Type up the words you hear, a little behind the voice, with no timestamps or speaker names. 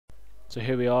So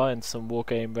here we are in some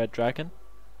Wargame Red Dragon,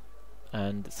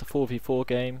 and it's a 4v4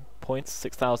 game, points,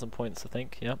 6,000 points I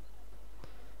think, yep.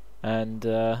 And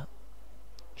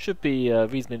should be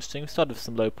reasonably interesting. We started with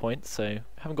some low points, so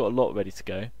haven't got a lot ready to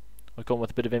go. I've gone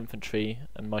with a bit of infantry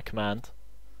and my command,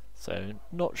 so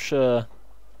not sure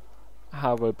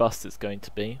how robust it's going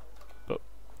to be, but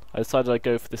I decided I'd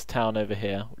go for this town over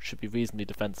here, which should be reasonably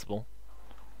defensible.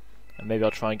 And maybe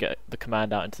I'll try and get the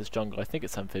command out into this jungle. I think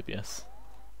it's amphibious.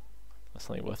 That's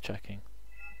something worth checking.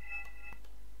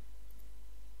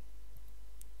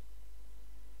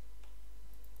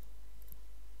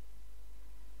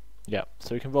 Yeah,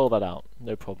 so we can roll that out,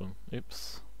 no problem.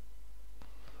 Oops.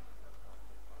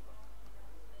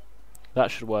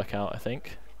 That should work out, I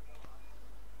think.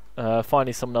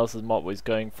 Finally, someone else has marked what he's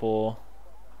going for.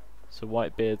 So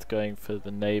Whitebeard's going for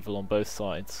the naval on both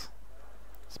sides.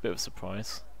 It's a bit of a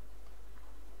surprise.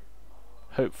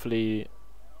 Hopefully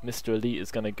Mr. Elite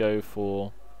is going to go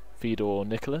for Fedor or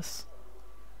Nicholas.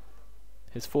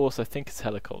 His force, I think, is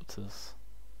helicopters.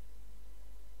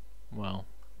 Well,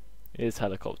 it is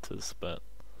helicopters, but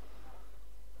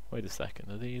wait a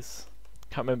second, are these?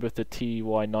 Can't remember if the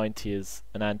TY-90 is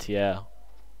an anti-air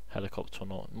helicopter or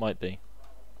not. It might be.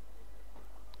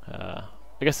 I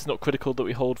guess it's not critical that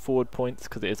we hold forward points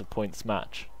because it is a points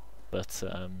match, but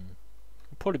it'd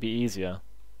probably be easier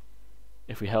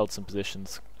if we held some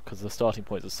positions because the starting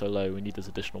points are so low. We need those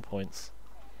additional points.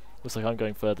 Looks like I'm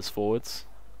going furthest forwards,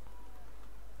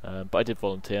 but I did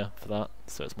volunteer for that,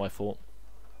 so it's my fault.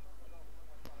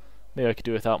 Maybe I could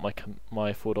do without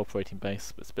my forward operating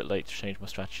base, but it's a bit late to change my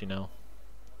strategy now.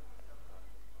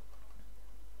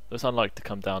 It's unlikely to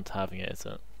come down to having it, is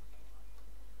it?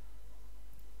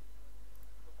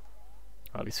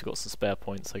 At least we've got some spare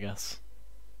points, I guess.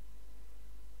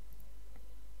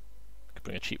 Could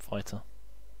bring a cheap fighter.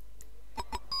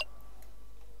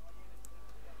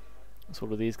 Let's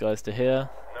order these guys to here.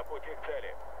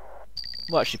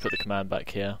 We'll actually put the command back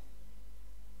here,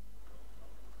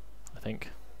 I think.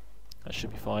 That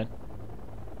should be fine.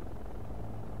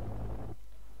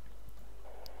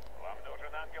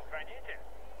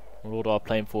 We'll order our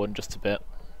plane forward in just a bit,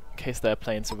 in case their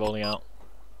planes are rolling out.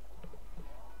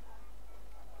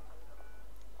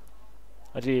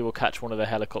 Ideally we'll catch one of their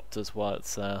helicopters while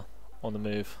it's on the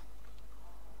move.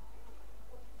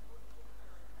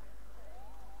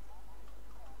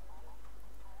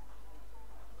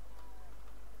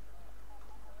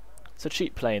 It's a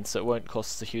cheap plane, so it won't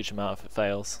cost us a huge amount if it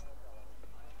fails.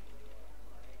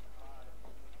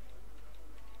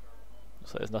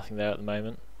 So there's nothing there at the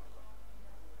moment.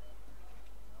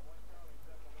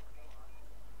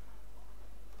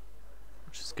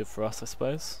 Which is good for us, I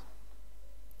suppose.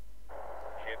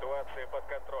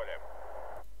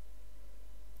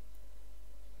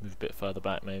 Move a bit further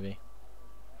back, maybe.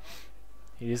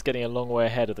 He is getting a long way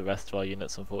ahead of the rest of our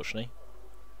units, unfortunately.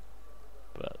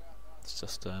 But it's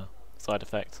just a side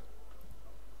effect.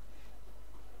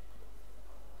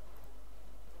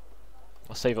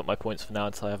 I'll save up my points for now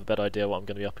until I have a better idea what I'm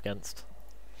going to be up against.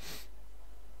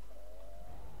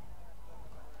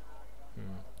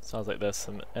 Sounds like there's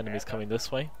some enemies coming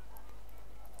this way.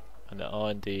 And there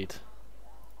are indeed.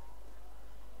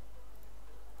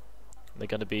 They're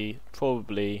going to be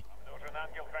probably...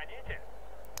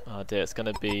 oh dear, it's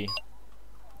going to be...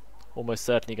 almost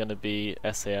certainly going to be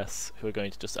SAS who are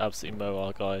going to just absolutely mow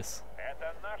our guys.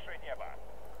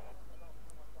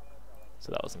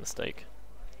 So that was a mistake.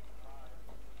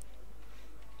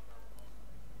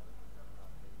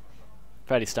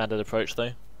 Fairly standard approach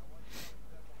though.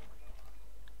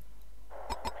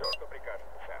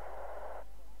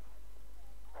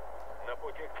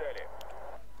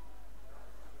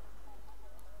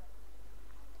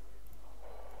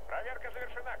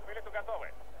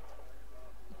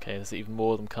 Okay, there's even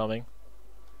more of them coming.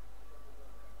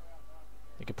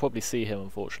 You can probably see him,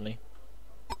 unfortunately.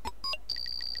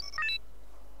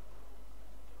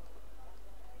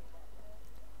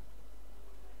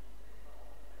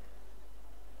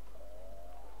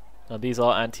 Now these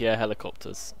are anti-air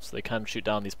helicopters, so they can shoot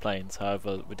down these planes,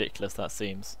 however ridiculous that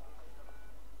seems.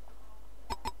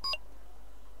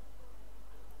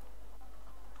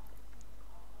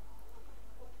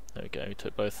 There we go, we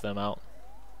took both of them out.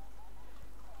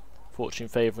 Fortune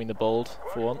favouring the bold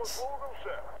for once.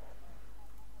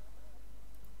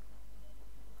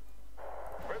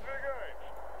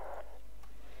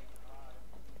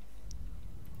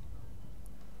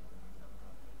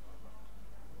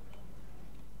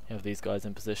 You have these guys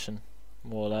in position,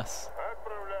 more or less.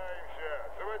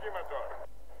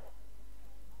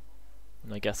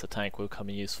 And I guess a tank will come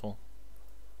in useful.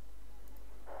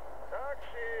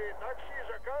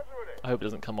 I hope it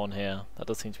doesn't come on here. That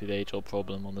does seem to be the age-old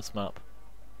problem on this map.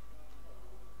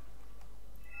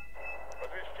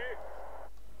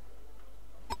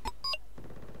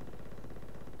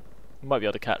 We might be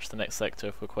able to catch the next sector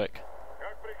if we're quick.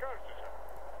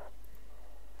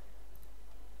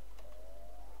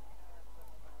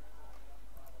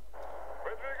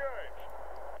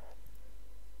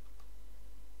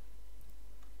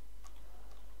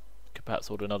 Could perhaps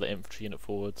order another infantry unit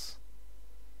forwards.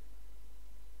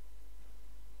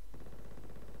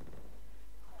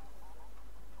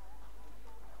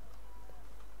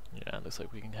 Yeah, looks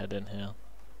like we can head in here.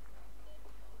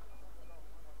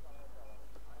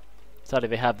 Sadly,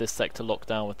 they have this sector locked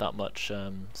down with that much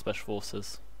special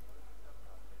forces.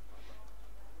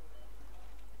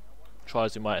 Try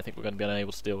as we might, I think we're going to be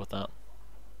unable to deal with that.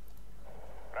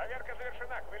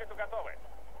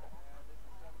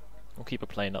 We'll keep a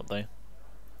plane up though.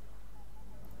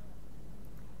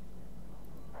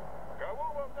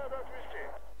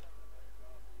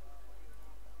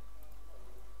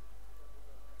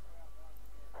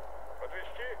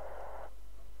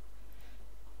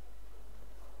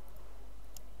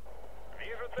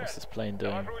 What's this plane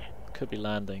doing? Could be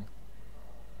landing.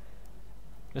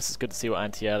 This is good to see what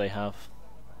anti-air they have.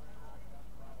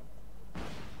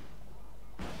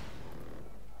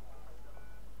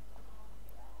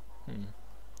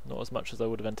 Not as much as I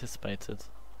would have anticipated.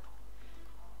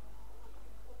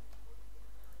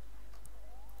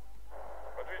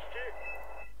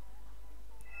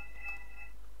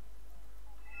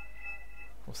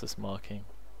 What's this marking?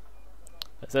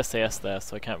 There's SAS there,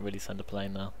 so I can't really send a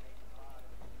plane there.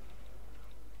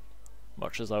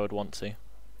 Much as I would want to.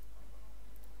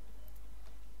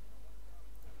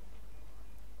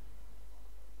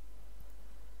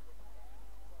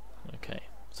 Okay,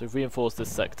 so we've reinforced this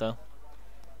sector.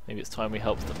 Maybe it's time we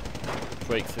help them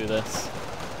break through this.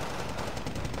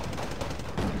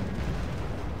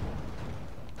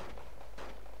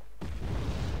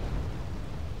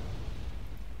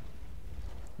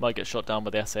 Might get shot down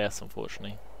by the SAS,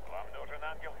 unfortunately.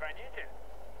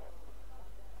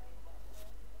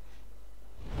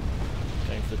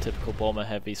 Going for the typical bomber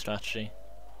heavy strategy.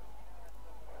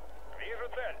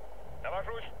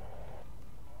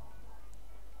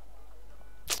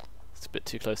 It's a bit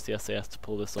too close to the SAS to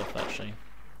pull this off actually.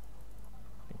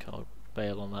 I think I'll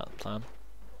bail on that plan.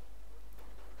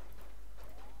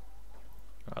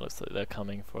 Alright, looks like they're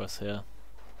coming for us here.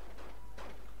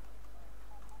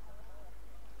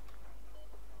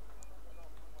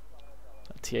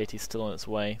 That T-80 is still on its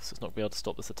way, so it's not going to be able to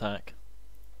stop this attack.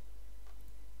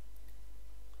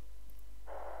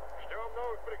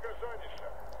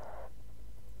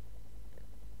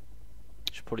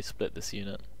 Should probably split this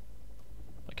unit.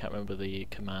 I can't remember the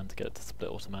command to get it to split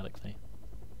automatically.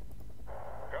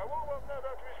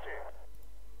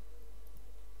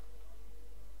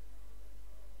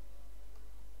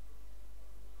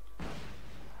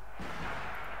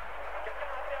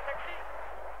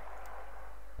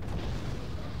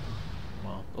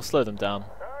 Well, we'll slow them down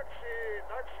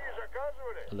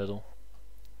a little.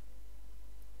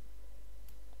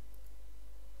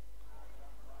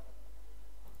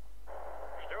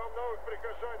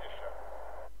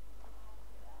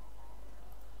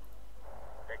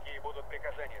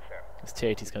 This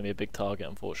T-80 is going to be a big target,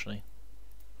 unfortunately.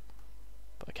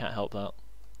 But I can't help that.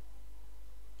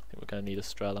 I think we're going to need a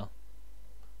Strela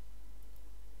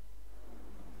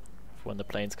for when the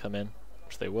planes come in,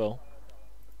 which they will,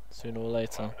 sooner or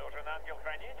later. I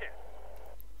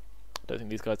don't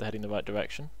think these guys are heading the right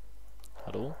direction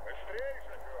at all.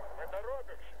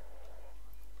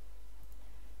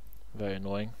 Very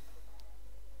annoying.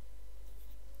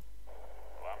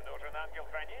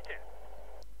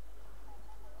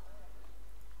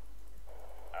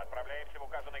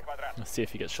 Let's see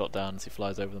if he gets shot down as he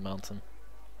flies over the mountain.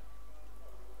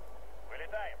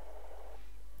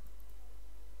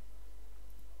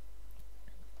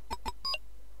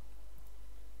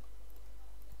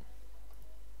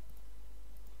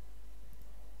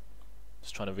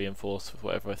 Just trying to reinforce with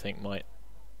whatever I think might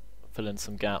fill in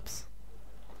some gaps.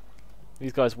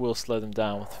 These guys will slow them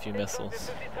down with a few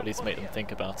missiles, or at least make them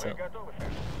think about it.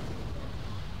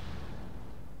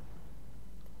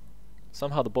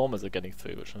 Somehow the bombers are getting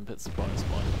through, which I'm a bit surprised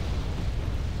by,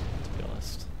 to be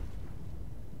honest.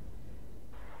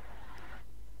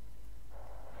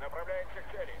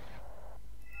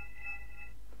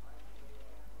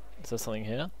 Is there something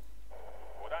here?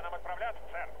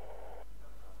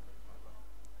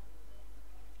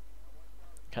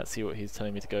 Can't see what he's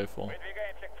telling me to go for.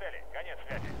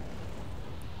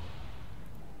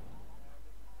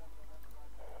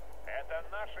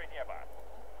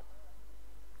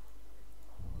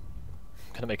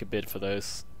 gonna make a bid for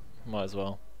those. Might as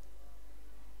well.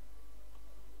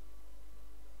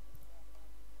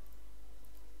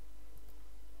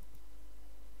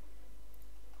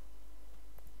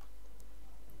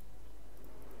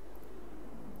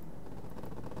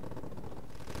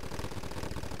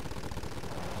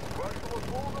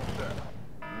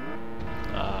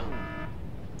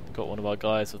 Got one of our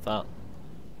guys with that.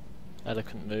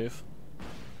 Eloquent move.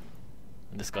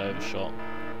 And this guy overshot.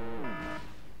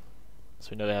 So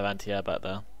we know they have anti-air back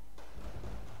there.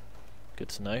 Good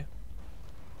to know.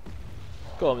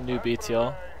 Got a new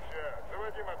BTR.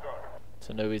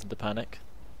 So no reason to panic.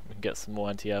 We can get some more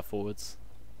anti-air forwards.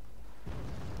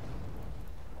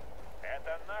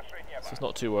 So it's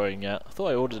not too worrying yet. I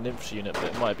thought I ordered an infantry unit, but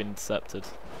it might have been intercepted.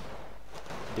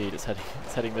 Indeed, it's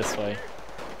heading this way.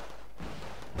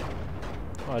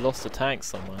 Oh, I lost a tank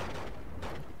somewhere.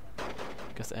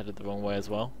 Guess it headed the wrong way as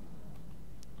well.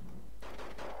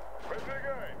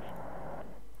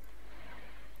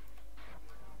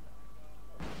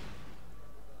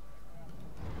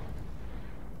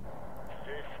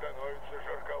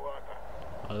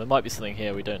 Oh, there might be something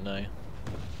here we don't know.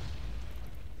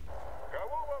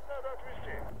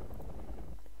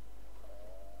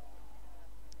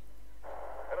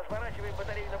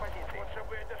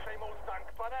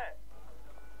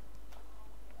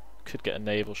 Could get a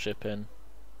naval ship in.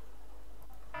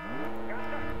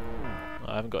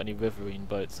 I haven't got any riverine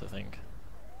boats, I think.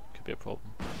 Could be a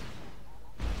problem.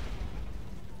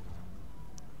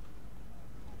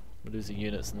 We're losing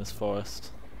units in this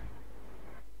forest.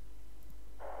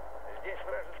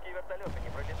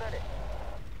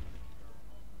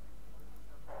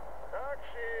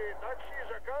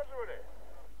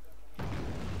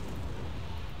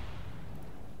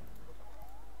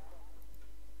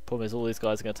 Problem is all these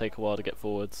guys are going to take a while to get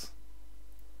forwards.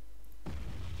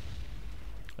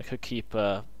 I could keep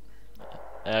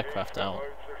aircraft out.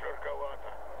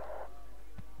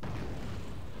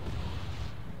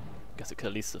 Guess it could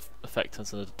at least affect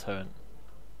us as a deterrent.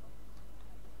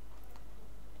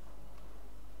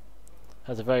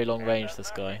 Has a very long range,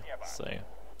 this guy, so.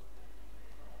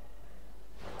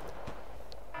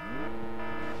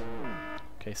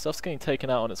 Okay, stuff's getting taken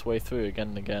out on its way through again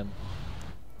and again.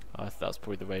 I thought that was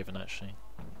probably the Raven actually.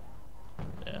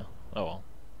 Yeah, oh well.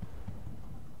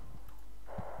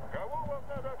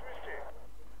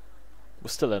 We're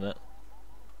still in it.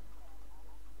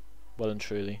 Well and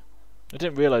truly. I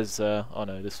didn't realise, oh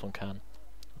no, this one can.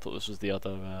 I thought this was the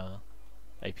other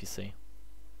APC.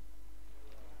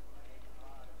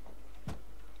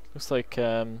 Looks like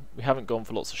we haven't gone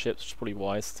for lots of ships, which is probably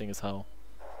wise, seeing as how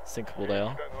sinkable they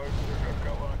are.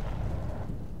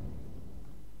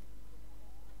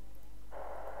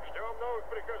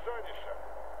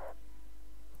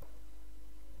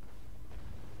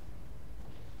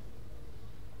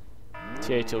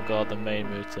 T8 will guard the main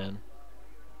route in.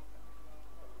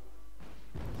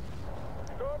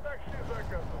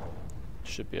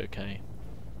 Should be okay.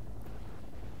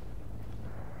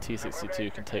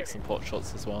 T62 can take some pot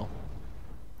shots as well.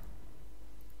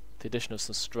 The addition of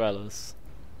some Strelas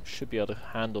should be able to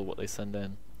handle what they send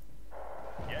in.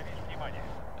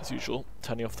 As usual,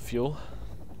 turning off the fuel.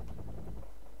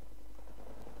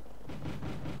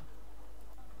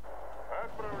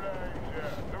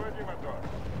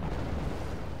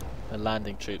 They're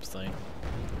landing troops though.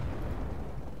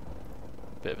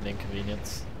 Bit of an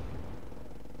inconvenience.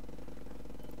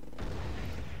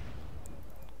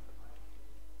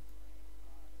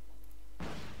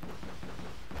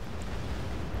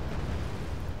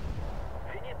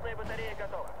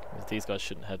 These guys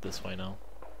shouldn't head this way now.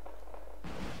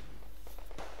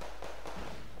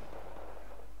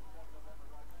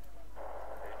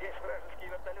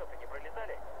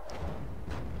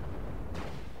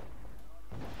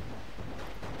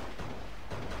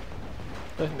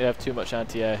 I don't think they have too much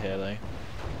anti-air here though.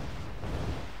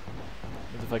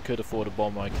 But if I could afford a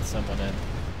bomber I could send one in.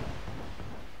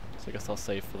 So I guess I'll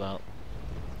save for that.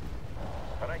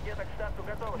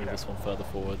 Move this one further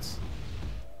forwards.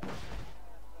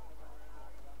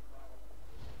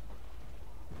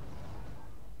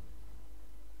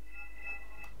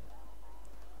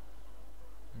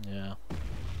 Yeah.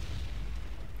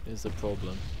 Is the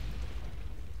problem.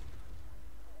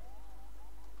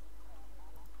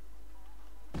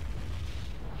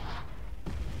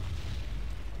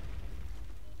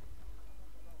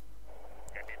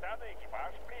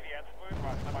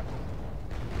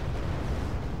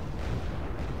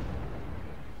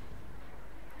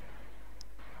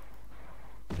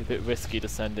 It's a bit risky to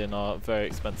send in our very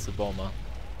expensive bomber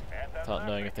without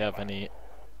knowing if they have any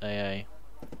AA.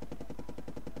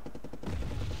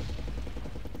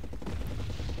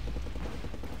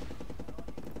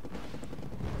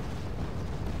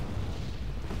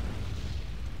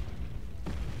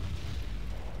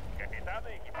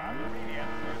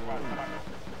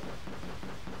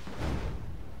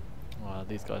 Wow,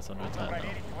 these guys are under attack now.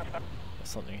 There's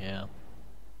something here.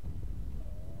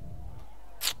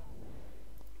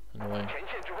 Annoying.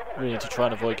 Really need to try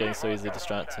and avoid getting so easily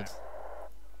distracted.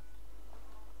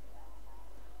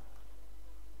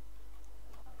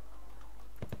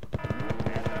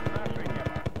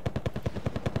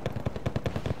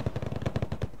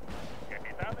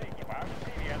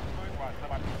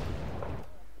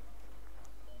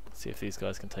 See if these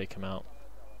guys can take him out.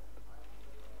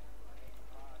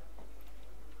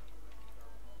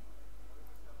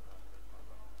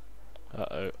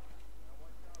 Uh-oh.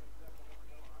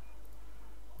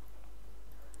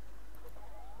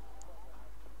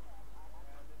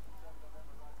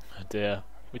 Oh dear.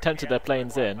 We tempted their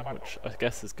planes in, which I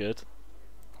guess is good.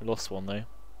 We lost one though.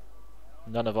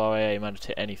 None of our AA managed to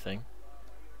hit anything.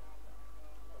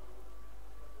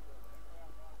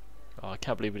 Oh, I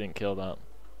can't believe we didn't kill that.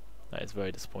 That is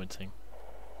very disappointing.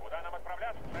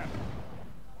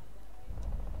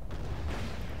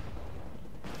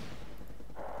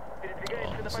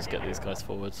 Oh, let's just get these guys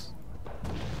forwards.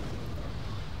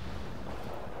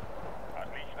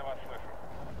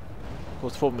 Of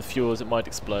course, the problem with fuel is it might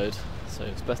explode, so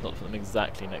it's best not to put them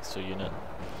exactly next to a unit.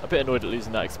 I'm a bit annoyed at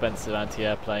losing that expensive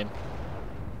anti-airplane,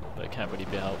 but it can't really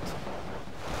be helped.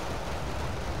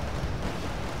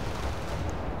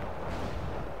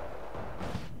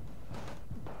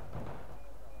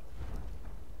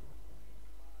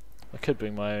 I could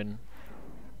bring my own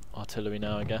artillery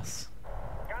now, I guess.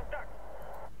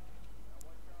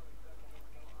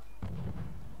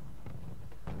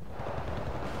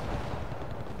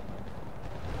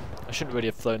 I shouldn't really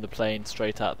have flown the plane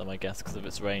straight at them, I guess, because of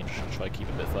its range. I'll try to keep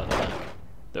it a bit further back.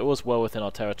 But it was well within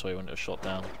our territory when it was shot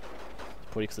down.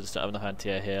 Probably because I just don't have enough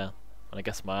anti-air here, and I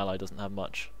guess my ally doesn't have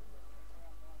much.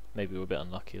 Maybe we're a bit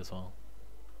unlucky as well.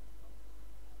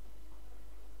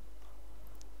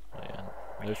 Oh yeah,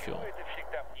 no fuel.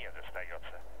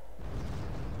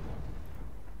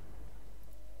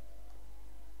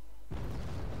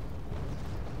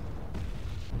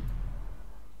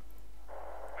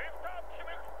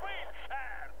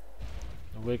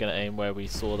 We're going to aim where we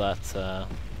saw that AA,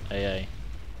 I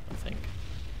think.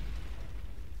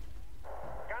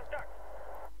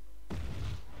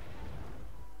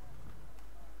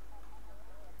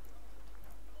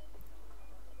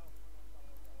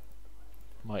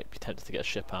 Might be tempted to get a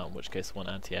ship out, in which case I want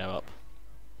anti-air up.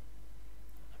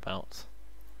 About.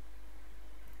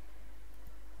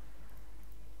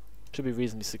 Should be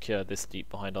reasonably secure this deep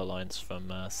behind our lines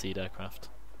from seed aircraft.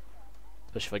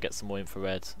 Especially if I get some more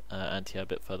infrared anti-air a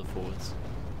bit further forwards.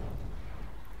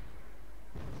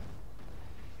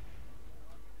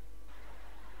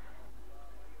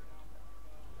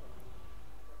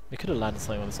 We could have landed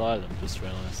something on this island, just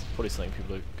realised. Probably something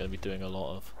people are going to be doing a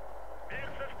lot of.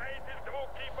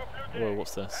 Whoa,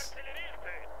 what's this?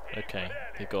 Okay,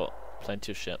 they've got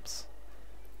plenty of ships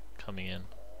coming in.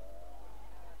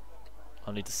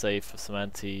 I'll need to save for some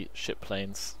anti-ship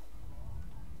planes.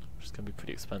 Which is going to be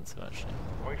pretty expensive, actually.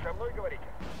 Is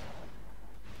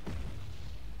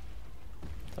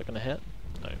that going to hit?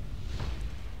 No.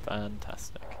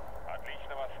 Fantastic.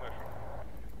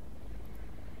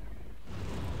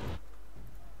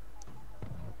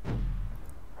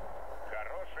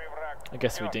 I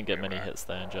guess we didn't get many hits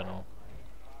there in general.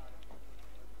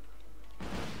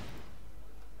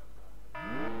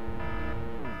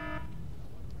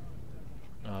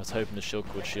 Oh, I was hoping the shield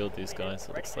would shield these guys.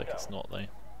 It looks like it's not, though.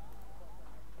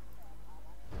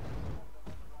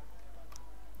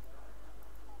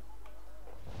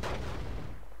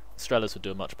 Strellas would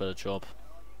do a much better job.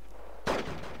 I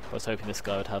was hoping this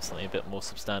guy would have something a bit more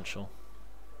substantial.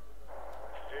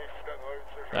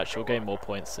 Actually, we'll gain more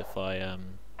points if I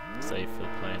save for the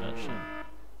plane, actually.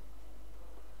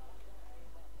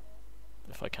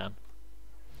 If I can.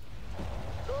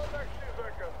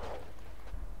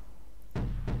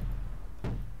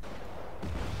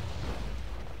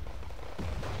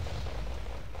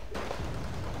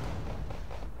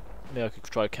 Maybe I could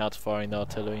try counter-firing the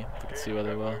artillery, if we could see where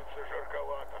they were.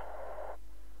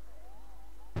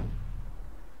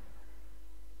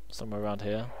 Somewhere around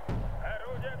here.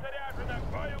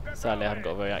 Sadly I haven't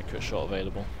got a very accurate shot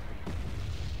available.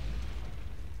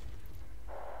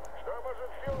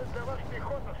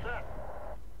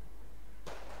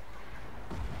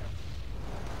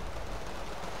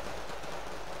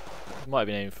 Might have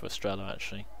been aiming for a Strela,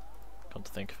 actually, come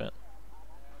to think of it.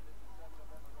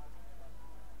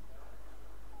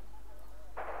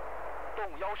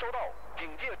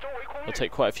 It'll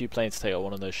take quite a few planes to take out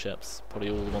one of those ships, probably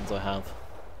all the ones I have.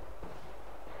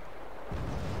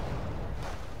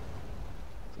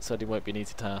 certainly won't be an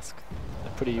easy task.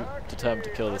 They're pretty determined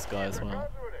to kill this guy as well.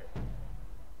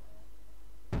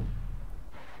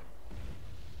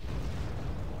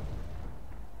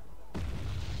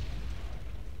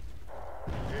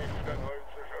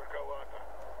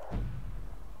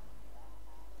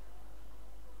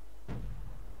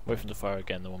 Wait for him to fire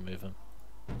again, then we'll move him.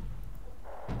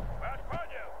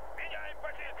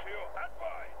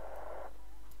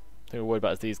 The thing we're worried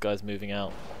about is these guys moving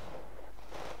out.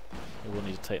 We will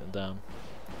need to take them down.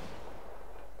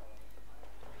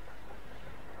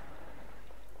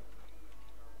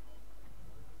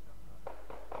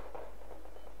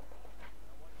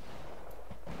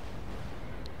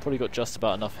 Probably got just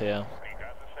about enough here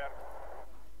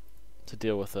to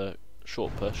deal with a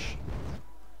short push.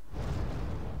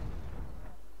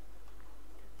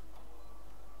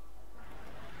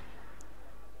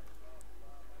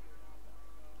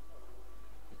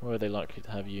 Where are they likely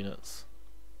to have units?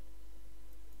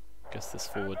 I guess this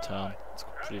forward town, it's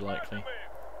pretty likely.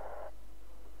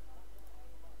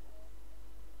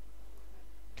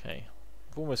 Okay,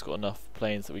 we've almost got enough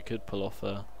planes that we could pull off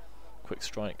a quick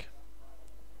strike.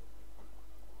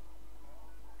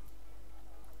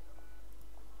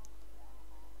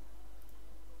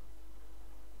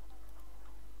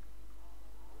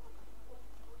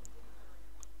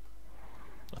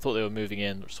 I thought they were moving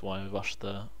in, which is why I rushed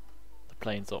the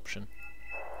planes option.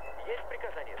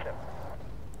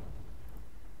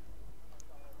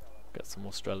 Get some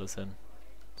more Strelas in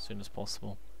as soon as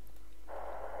possible.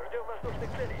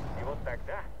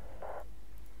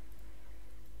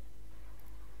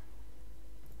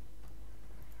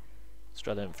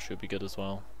 Strela infantry would be good as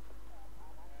well.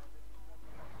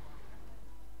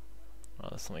 Oh,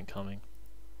 there's something coming.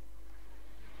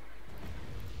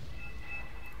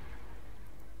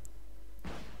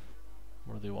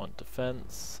 What do they want?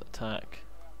 Defense, attack.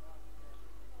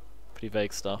 Pretty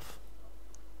vague stuff.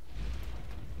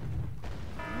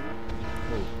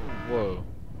 Oh, whoa.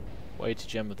 What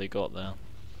ATGM have they got there?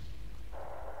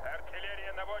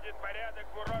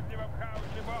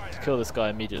 To kill this guy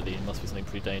immediately must be something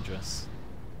pretty dangerous.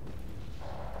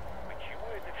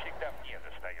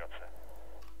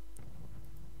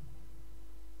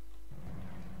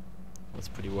 That's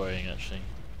pretty worrying actually.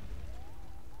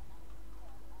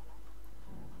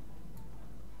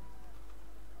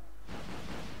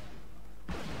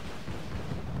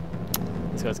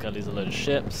 This guy's going to lose a load of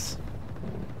ships.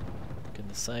 For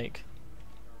goodness sake.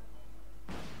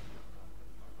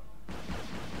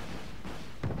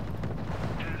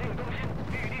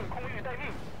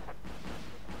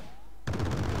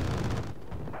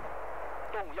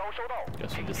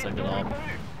 Guess from the second arm,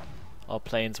 our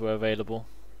planes were available.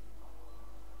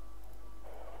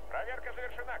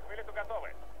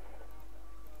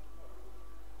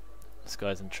 This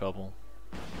guy's in trouble.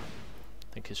 I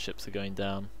think his ships are going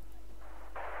down.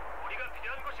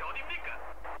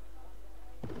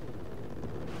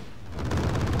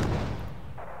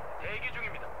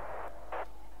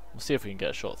 We'll see if we can get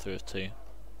a shot through it too.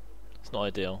 It's not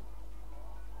ideal.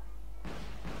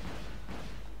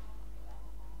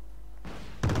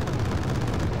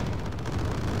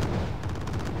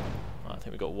 I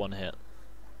think we got one hit.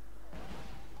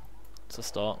 It's a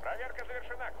start.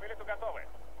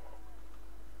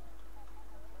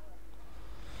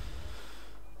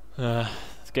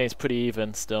 This game's pretty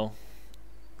even still.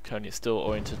 Currently it's still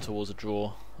oriented towards a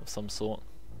draw of some sort.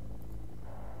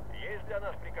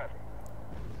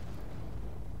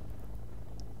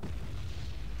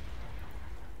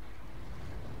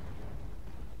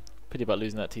 Pity about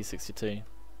losing that T-62.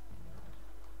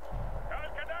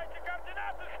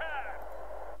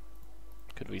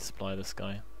 Could resupply this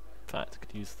guy. In fact, I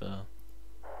could use the...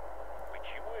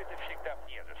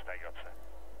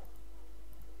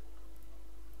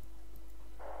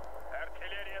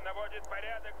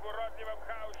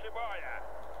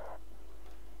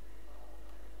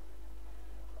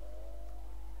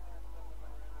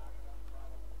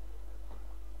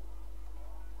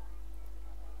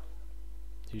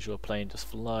 The usual plane just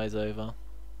flies over.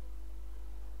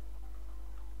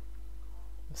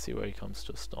 Let's see where he comes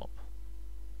to a stop.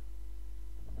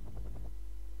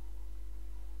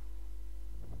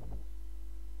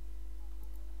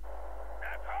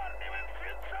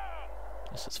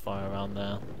 Let's just fire around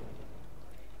there.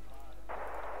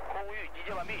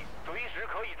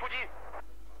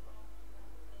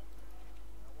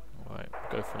 Alright,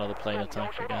 go for another plane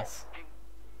attack, I guess.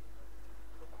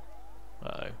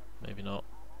 Uh-oh, maybe not.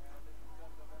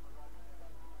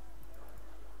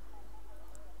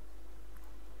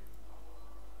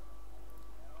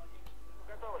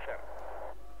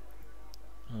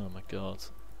 Oh my god.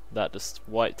 That just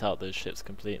wiped out those ships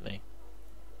completely.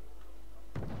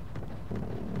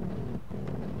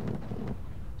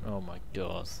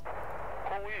 Yours.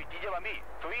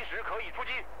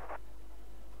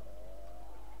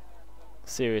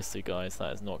 Seriously, guys,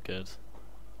 that is not good.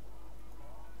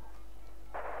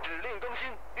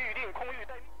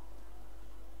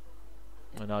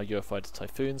 And now Eurofighter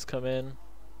Typhoons come in.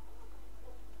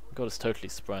 God, it's totally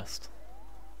suppressed.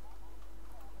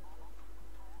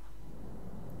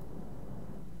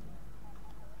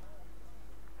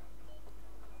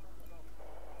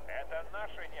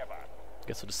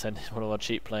 Guess we'll just send in one of our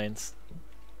cheap planes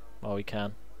while we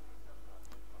can.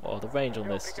 Oh, the range on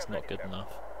this is just not good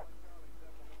enough.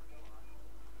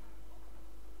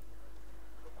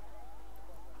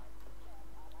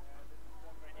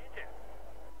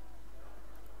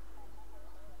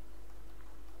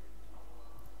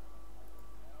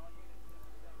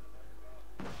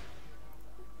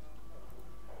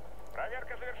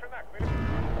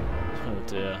 Oh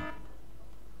dear.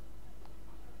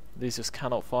 These just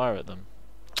cannot fire at them.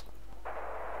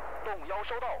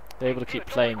 They're able to keep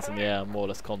planes in the air more or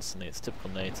less constantly. It's typical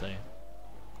NATO.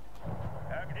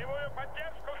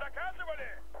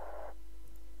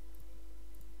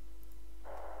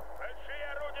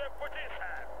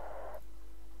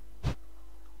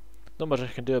 Not much I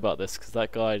can do about this because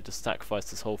that guy just sacrificed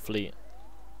his whole fleet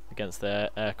against their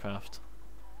aircraft.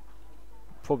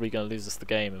 Probably going to lose us the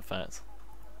game, in fact.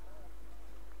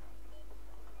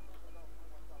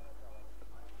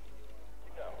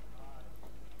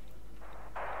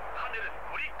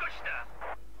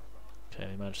 Okay,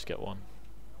 they managed to get one.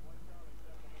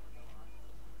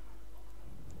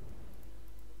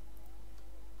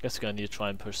 Guess we're going to need to try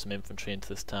and push some infantry into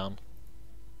this town.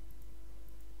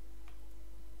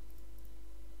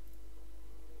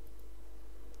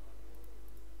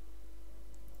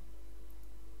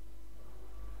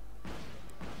 And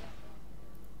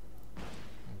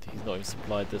he's not even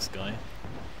supplied this guy.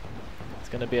 It's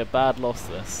going to be a bad loss,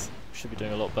 this. We should be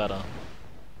doing a lot better.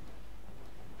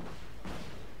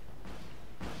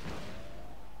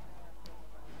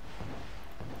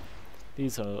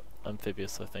 These are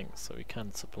amphibious, I think, so we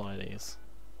can supply these.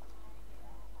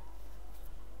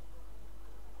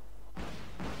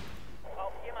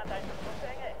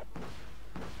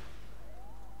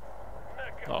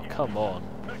 Oh, come on.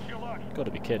 You've got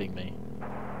to be kidding me.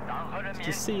 Did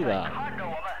you see that?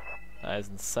 That is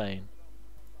insane.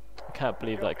 I can't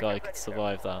believe that guy could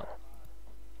survive that.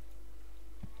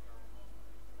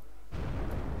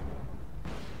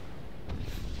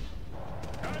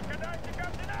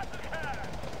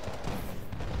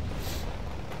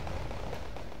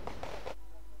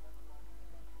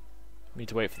 We need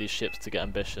to wait for these ships to get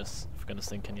ambitious if we're going to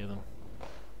sink any of them.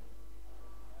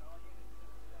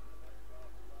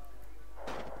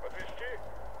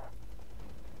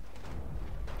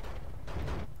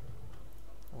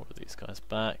 Order these guys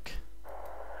back.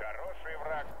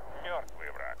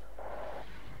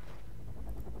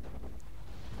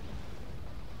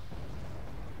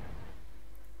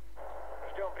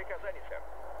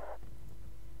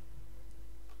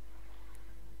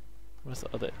 Where's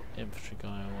the other infantry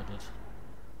guy I wanted?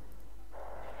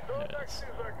 Here it is.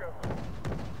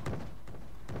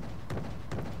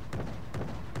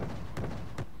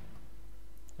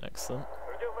 Excellent.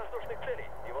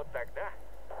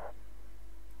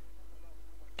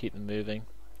 Keep them moving.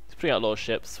 He's putting out a lot of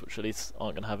ships, which at least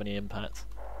aren't going to have any impact.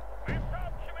 Guess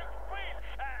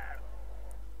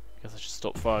I should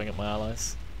stop firing at my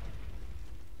allies.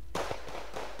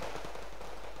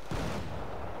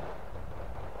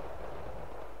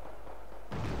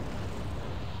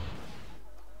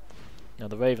 Now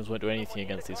the Ravens won't do anything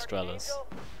against these Strelas.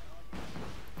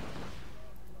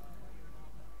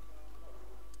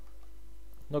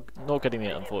 Not getting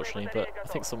it, unfortunately, but I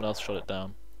think someone else shot it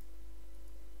down.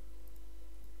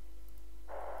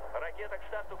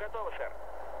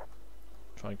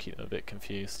 Try and keep them a bit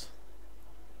confused.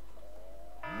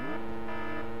 Did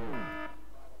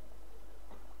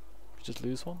we just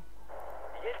lose one?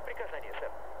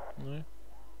 No?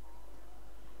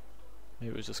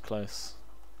 Maybe it was just close.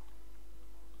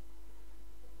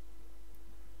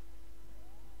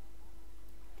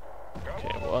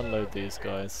 Okay, we'll unload these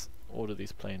guys, order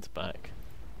these planes back.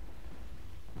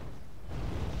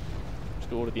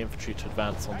 Just order the infantry to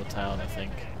advance on the town, I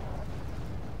think.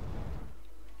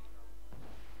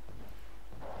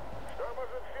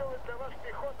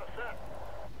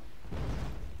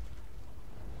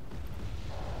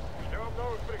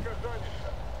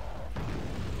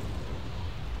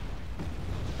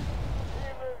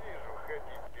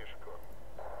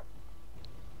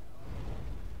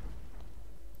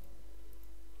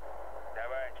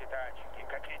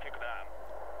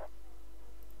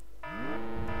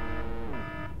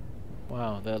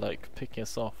 Wow, they're like picking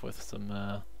us off with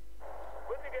some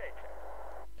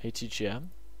ATGM,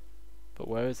 but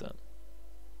where is it?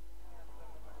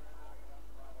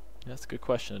 Yeah, that's a good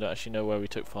question. I don't actually know where we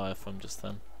took fire from just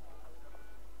then.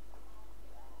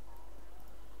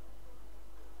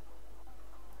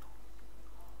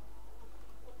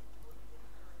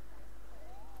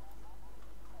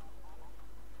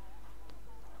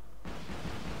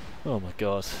 Oh my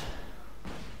god.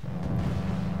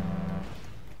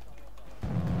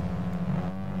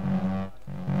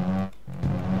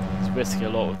 It's risky a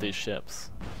lot with these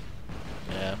ships.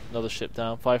 Yeah, another ship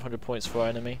down. 500 points for our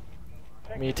enemy.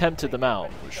 I mean, he tempted them out,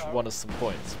 which won us some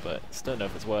points, but I still don't know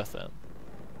if it's worth it.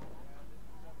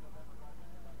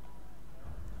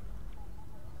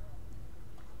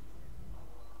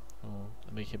 Oh,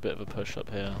 they're making a bit of a push up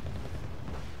here.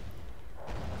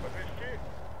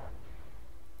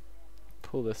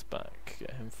 Pull this back,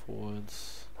 get him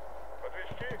forwards.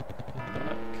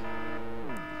 Back.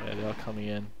 Yeah, they are coming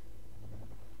in.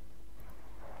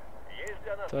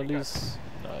 Did I lose?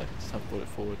 No, I just haven't brought it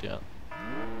forward yet.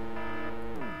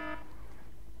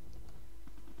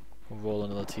 We'll roll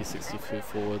another T-62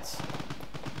 forwards.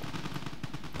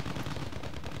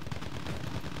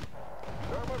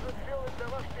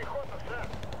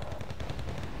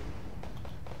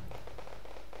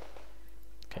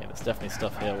 Okay, there's definitely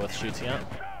stuff here worth shooting at.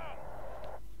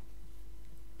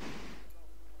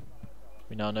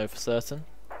 We now know for certain.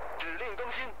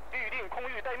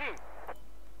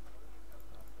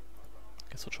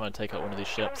 Guess we'll try and take out one of these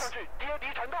ships.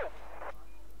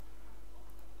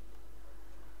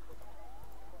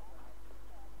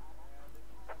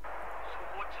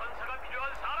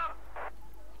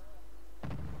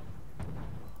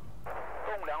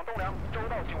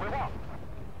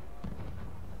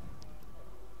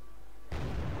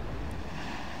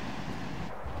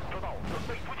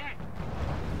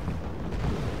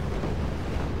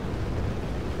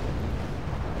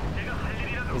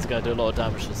 He's going to do a lot of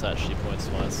damage to us actually, points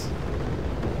wise.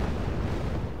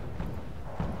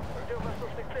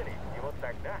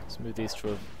 Let's move these to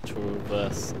a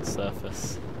reverse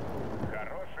surface.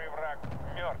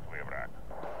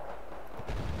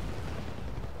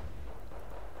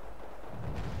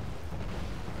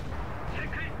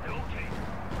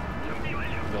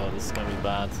 God, this is going to be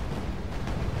bad.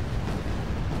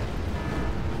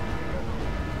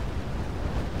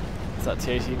 Is that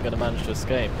T-80 even going to manage to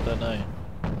escape? I don't know.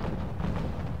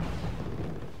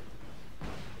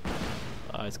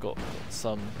 He's got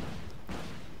some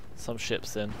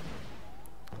ships in.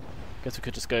 Guess we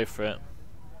could just go for it.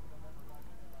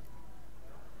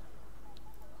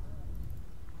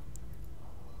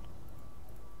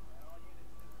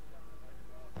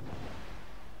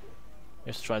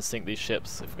 We have to try and sink these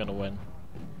ships if we're going to win,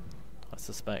 I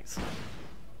suspect.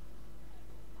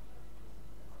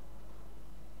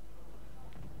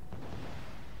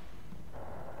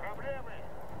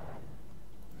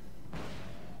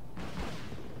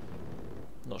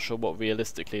 Not sure what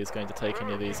realistically is going to take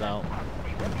any of these out.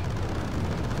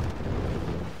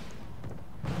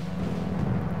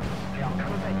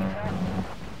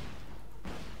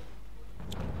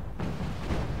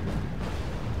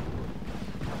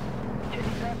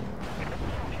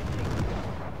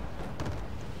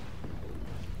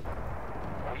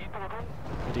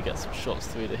 Need to get some shots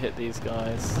through to hit these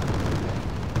guys.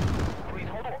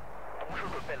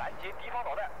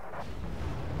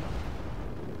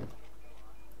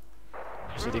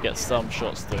 Just need to get some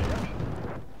shots through.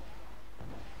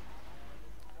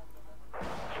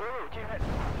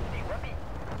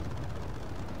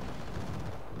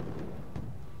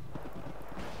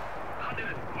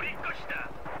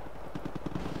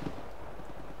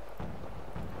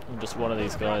 And just one of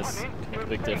these guys can make a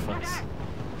big difference.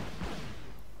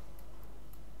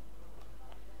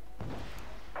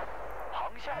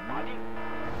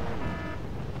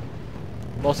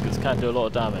 Muskets can do a lot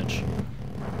of damage.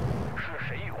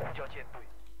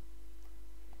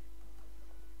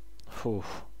 Whew.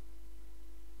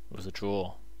 It was a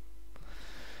draw.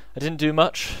 I didn't do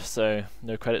much, so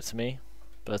no credit to me,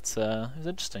 but it was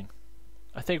interesting.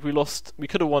 I think we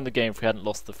could have won the game if we hadn't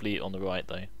lost the fleet on the right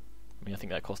though. I mean, I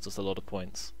think that cost us a lot of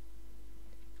points.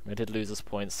 I mean, I did lose us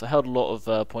points. I held a lot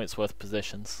of points worth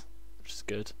positions, which is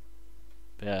good.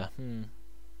 But yeah,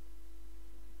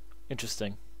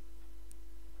 interesting.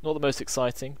 Not the most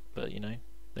exciting, but you know,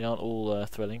 they aren't all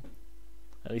thrilling.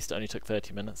 At least it only took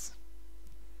 30 minutes.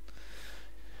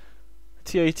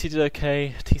 T-80 did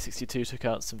okay, T-62 took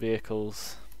out some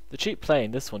vehicles. The cheap plane,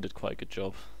 this one did quite a good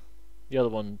job. The other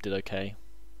one did okay.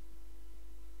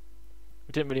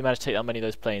 We didn't really manage to take that many of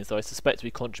those planes, though I suspect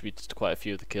we contributed to quite a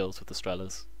few of the kills with the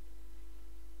Strellas.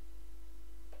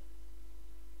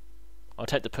 Our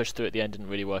attempt to push through at the end didn't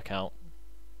really work out,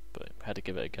 but we had to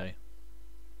give it a go.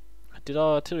 Did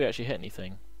our artillery actually hit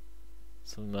anything?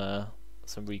 Some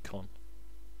recon.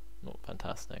 Not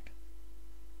fantastic.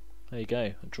 There you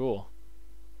go, a draw.